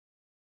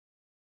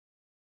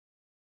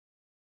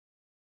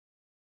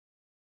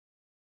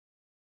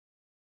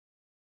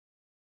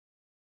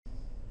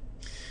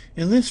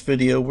In this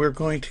video, we're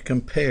going to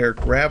compare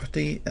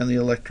gravity and the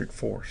electric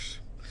force.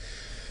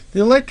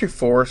 The electric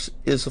force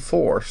is a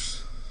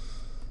force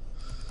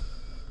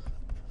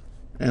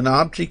an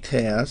object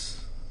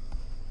has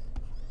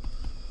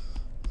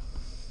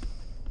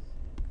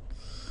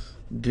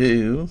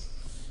due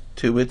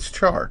to its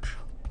charge.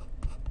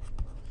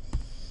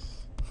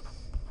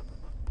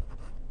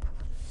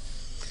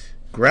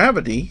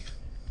 Gravity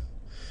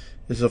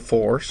is a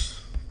force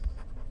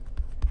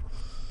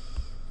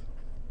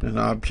an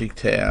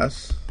object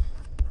has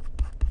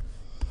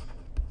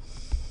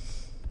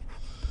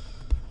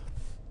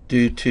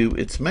due to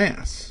its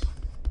mass.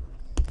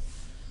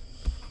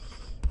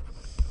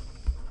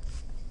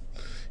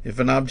 If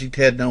an object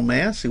had no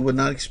mass, it would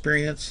not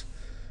experience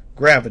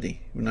gravity.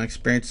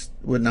 It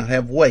would not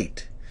have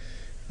weight.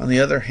 On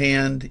the other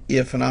hand,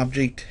 if an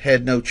object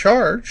had no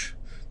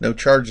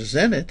charges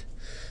in it,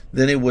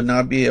 then it would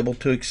not be able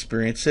to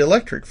experience the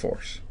electric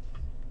force.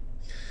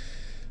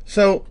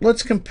 So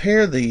let's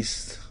compare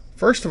these.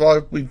 First of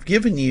all, we've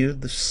given you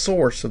the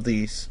source of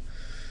these.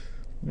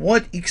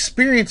 What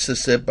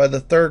experiences it by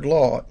the third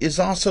law is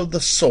also the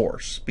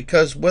source,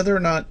 because whether or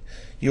not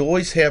you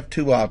always have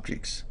two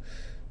objects.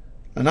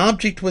 An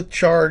object with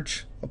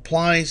charge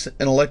applies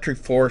an electric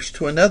force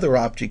to another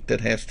object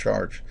that has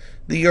charge.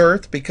 The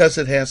earth, because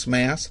it has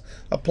mass,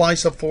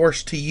 applies a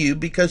force to you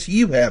because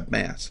you have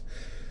mass.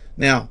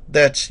 Now,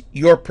 that's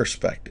your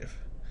perspective.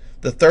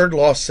 The third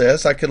law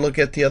says I could look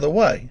at the other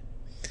way.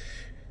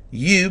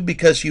 You,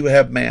 because you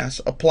have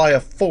mass, apply a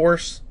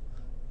force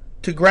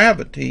to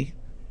gravity,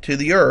 to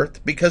the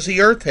earth, because the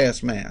earth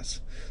has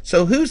mass.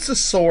 So who's the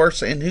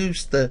source and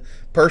who's the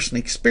person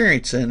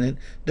experiencing it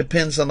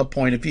depends on the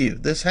point of view.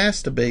 This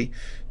has to be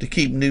to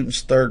keep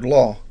Newton's third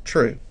law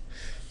true.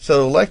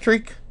 So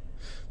electric,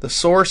 the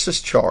source is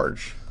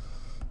charge.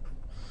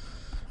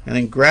 And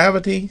in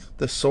gravity,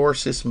 the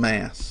source is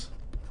mass.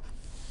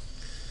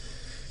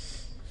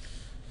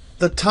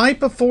 The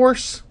type of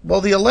force,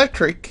 well, the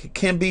electric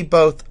can be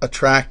both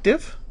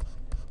attractive,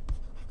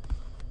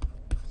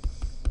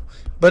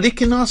 but it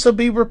can also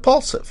be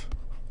repulsive.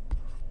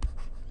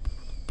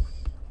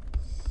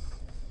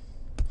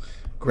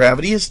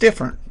 Gravity is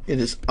different. It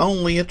is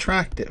only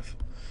attractive.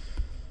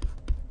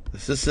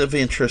 This is of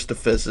interest to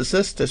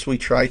physicists as we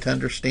try to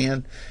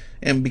understand,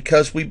 and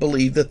because we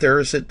believe that there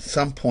is at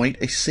some point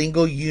a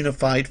single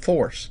unified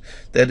force.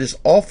 That is,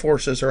 all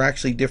forces are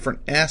actually different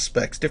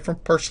aspects,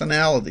 different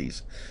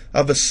personalities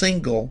of a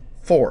single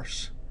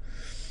force.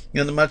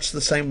 In much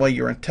the same way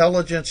your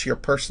intelligence, your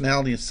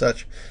personality and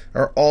such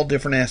are all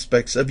different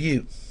aspects of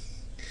you.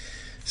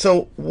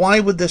 So why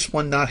would this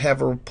one not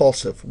have a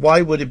repulsive?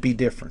 Why would it be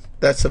different?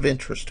 That's of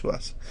interest to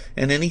us.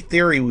 And any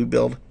theory we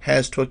build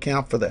has to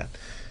account for that.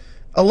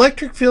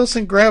 Electric fields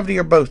and gravity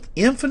are both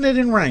infinite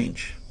in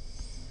range.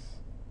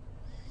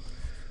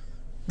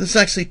 This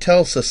actually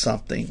tells us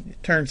something.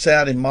 It turns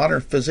out in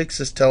modern physics,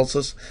 this tells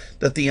us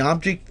that the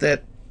object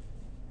that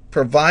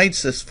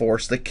provides this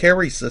force, that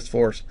carries this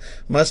force,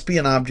 must be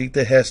an object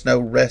that has no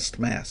rest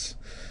mass.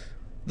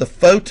 The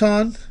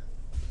photon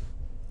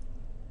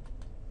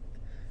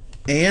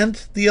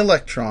and the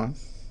electron,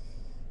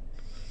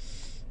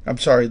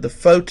 the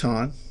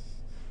photon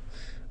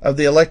of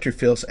the electric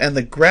fields and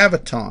the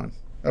graviton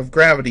of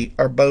gravity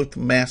are both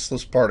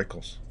massless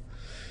particles.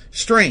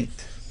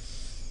 Strength.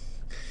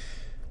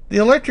 The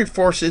electric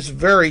force is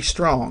very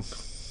strong.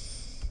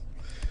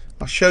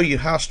 I'll show you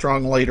how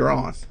strong later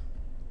on.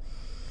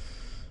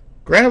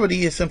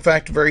 Gravity is in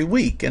fact very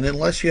weak, and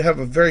unless you have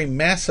a very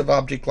massive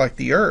object like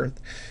the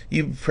earth,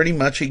 you pretty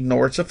much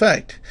ignore its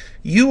effect.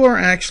 You are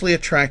actually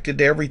attracted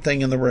to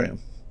everything in the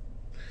room.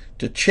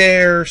 To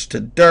chairs, to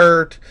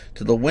dirt,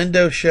 to the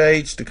window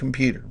shades, to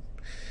computer.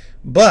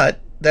 But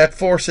that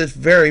force is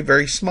very,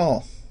 very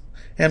small,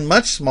 and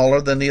much smaller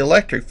than the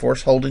electric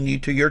force holding you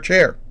to your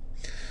chair.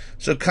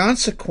 So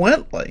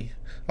consequently,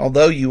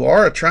 although you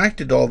are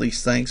attracted to all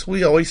these things,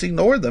 we always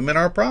ignore them in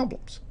our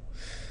problems.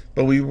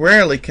 But we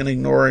rarely can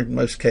ignore, in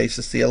most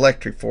cases, the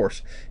electric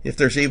force if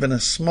there's even a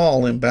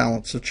small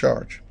imbalance of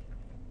charge.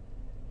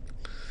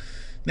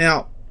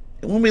 Now,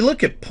 when we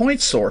look at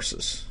point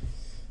sources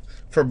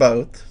for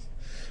both,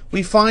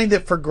 we find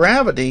that for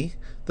gravity,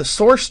 the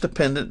source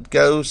dependent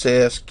goes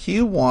as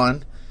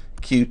Q1,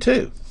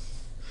 Q2.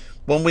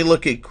 When we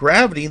look at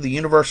gravity, the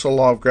universal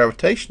law of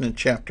gravitation in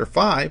Chapter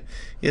 5,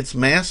 it's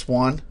mass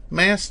 1,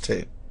 mass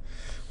 2.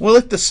 Well,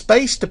 at the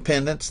space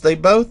dependence, they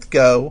both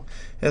go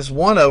as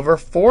 1 over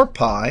 4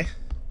 pi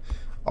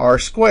r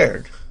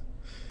squared.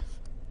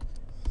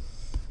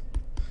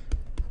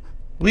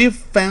 We have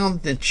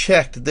found and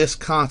checked this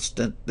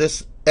constant,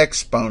 this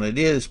exponent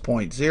is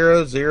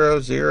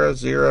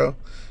 0.0000,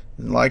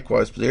 and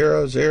likewise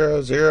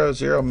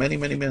 0.0000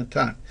 many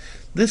times.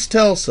 This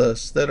tells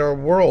us that our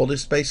world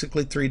is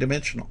basically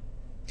three-dimensional.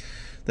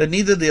 That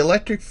neither the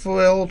electric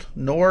field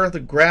nor the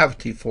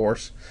gravity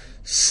force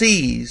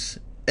sees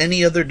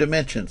any other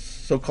dimensions,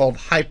 so-called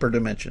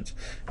hyperdimensions.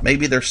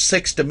 Maybe there's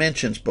 6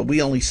 dimensions, but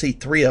we only see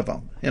 3 of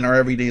them in our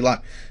everyday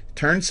life.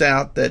 Turns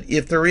out that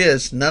if there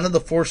is, none of the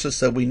forces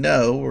that we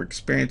know or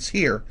experience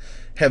here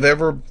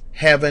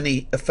have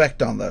any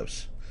effect on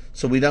those.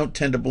 So we don't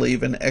tend to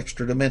believe in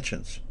extra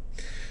dimensions.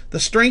 The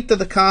strength of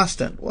the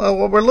constant. Well,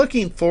 what we're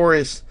looking for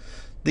is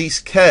these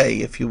K,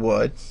 if you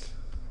would.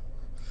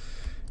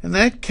 And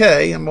that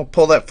K, I'm going to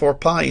pull that 4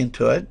 pi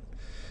into it,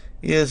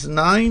 is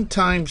 9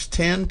 times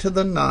 10 to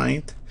the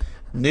 9th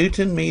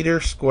Newton meter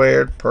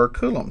squared per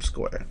Coulomb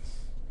squared.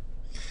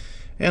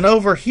 And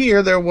over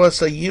here there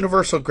was a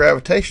universal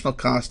gravitational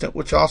constant,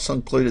 which also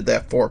included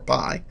that 4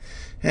 pi,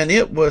 and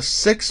it was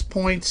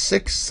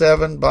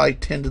 6.67 by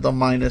 10 to the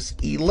minus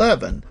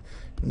 11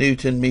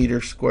 Newton meter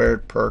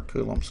squared per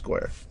Coulomb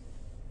squared.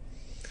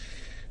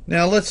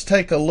 Now let's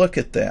take a look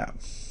at that.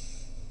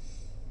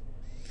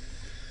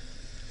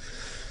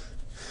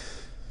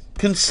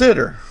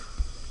 Consider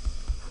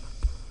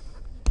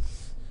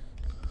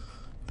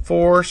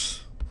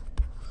force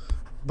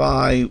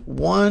by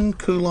 1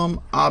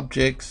 Coulomb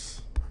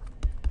objects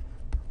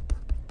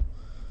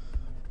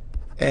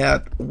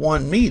at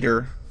 1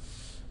 meter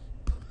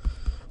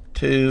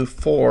to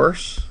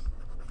force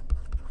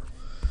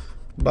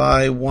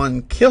by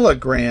 1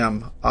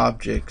 kilogram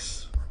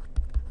objects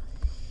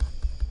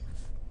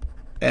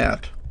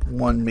at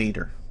 1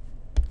 meter.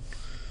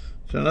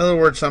 So in other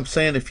words, I'm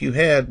saying if you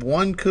had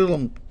 1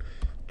 Coulomb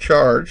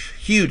charge,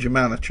 huge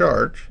amount of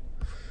charge,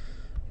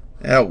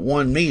 at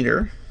 1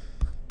 meter,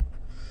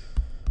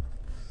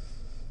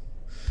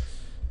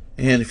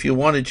 and if you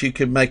wanted, you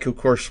could make, of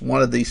course,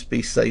 one of these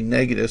be, say,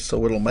 negative,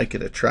 so it'll make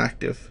it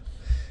attractive.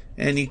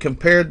 And you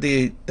compared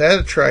that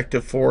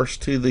attractive force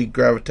to the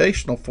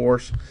gravitational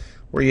force,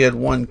 where you had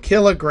 1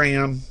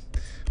 kilogram,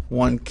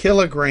 1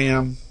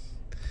 kilogram,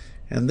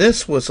 and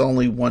this was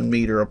only 1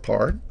 meter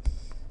apart.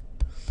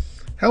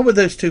 How would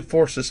those two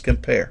forces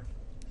compare?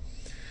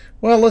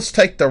 Well, let's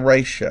take the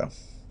ratio.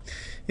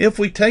 If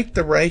we take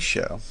the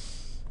ratio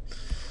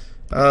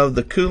of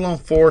the Coulomb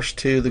force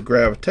to the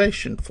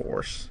gravitation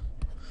force,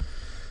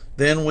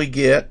 then we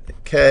get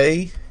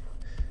K,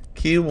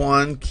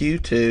 Q1,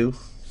 Q2,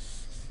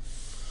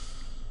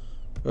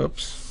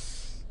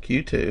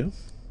 Q2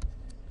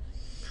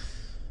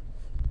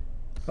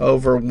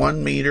 over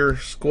 1 meter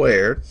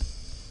squared.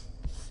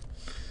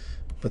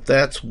 But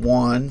that's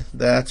 1,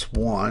 that's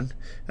 1.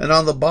 And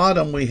on the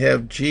bottom we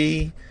have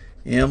G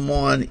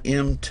M1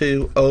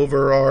 M2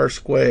 over R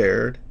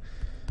squared,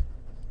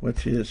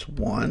 which is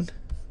 1.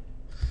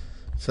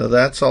 So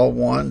that's all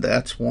 1,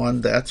 that's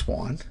 1, that's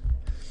 1.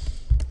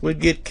 We'd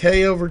get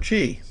K over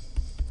G.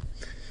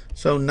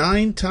 So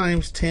 9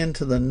 times 10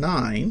 to the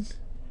 9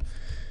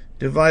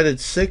 divided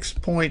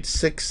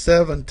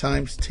 6.67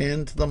 times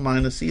 10 to the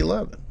minus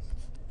 11.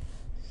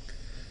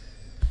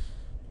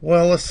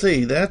 Well, let's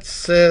see. That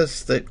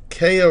says that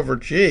K over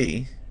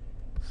G,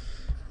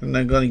 and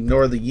I'm going to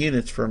ignore the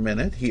units for a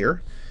minute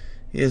here,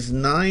 is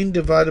 9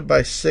 divided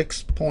by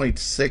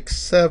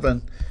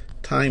 6.67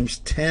 times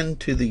 10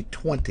 to the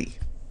 20.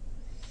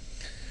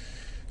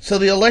 So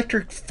the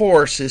electric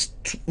force is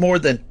more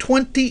than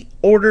 20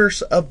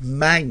 orders of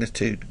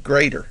magnitude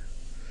greater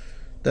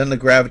than the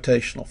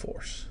gravitational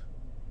force.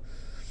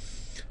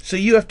 So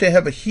you have to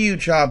have a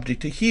huge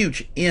object, a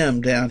huge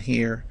M down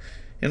here,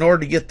 in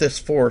order to get this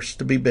force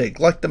to be big,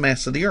 like the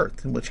mass of the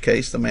Earth, in which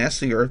case the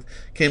mass of the Earth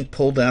can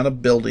pull down a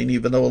building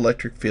even though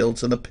electric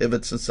fields and the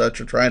pivots and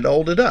such are trying to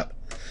hold it up.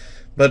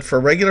 But for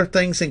regular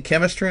things in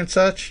chemistry and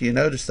such, you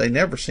notice they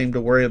never seem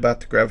to worry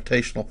about the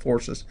gravitational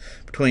forces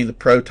between the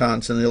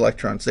protons and the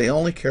electrons. They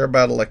only care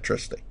about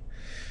electricity.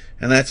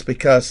 And that's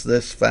because of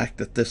this fact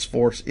that this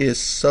force is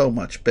so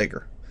much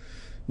bigger.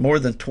 More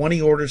than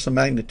 20 orders of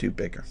magnitude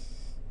bigger.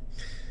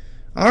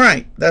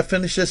 Alright, that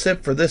finishes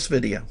it for this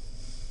video.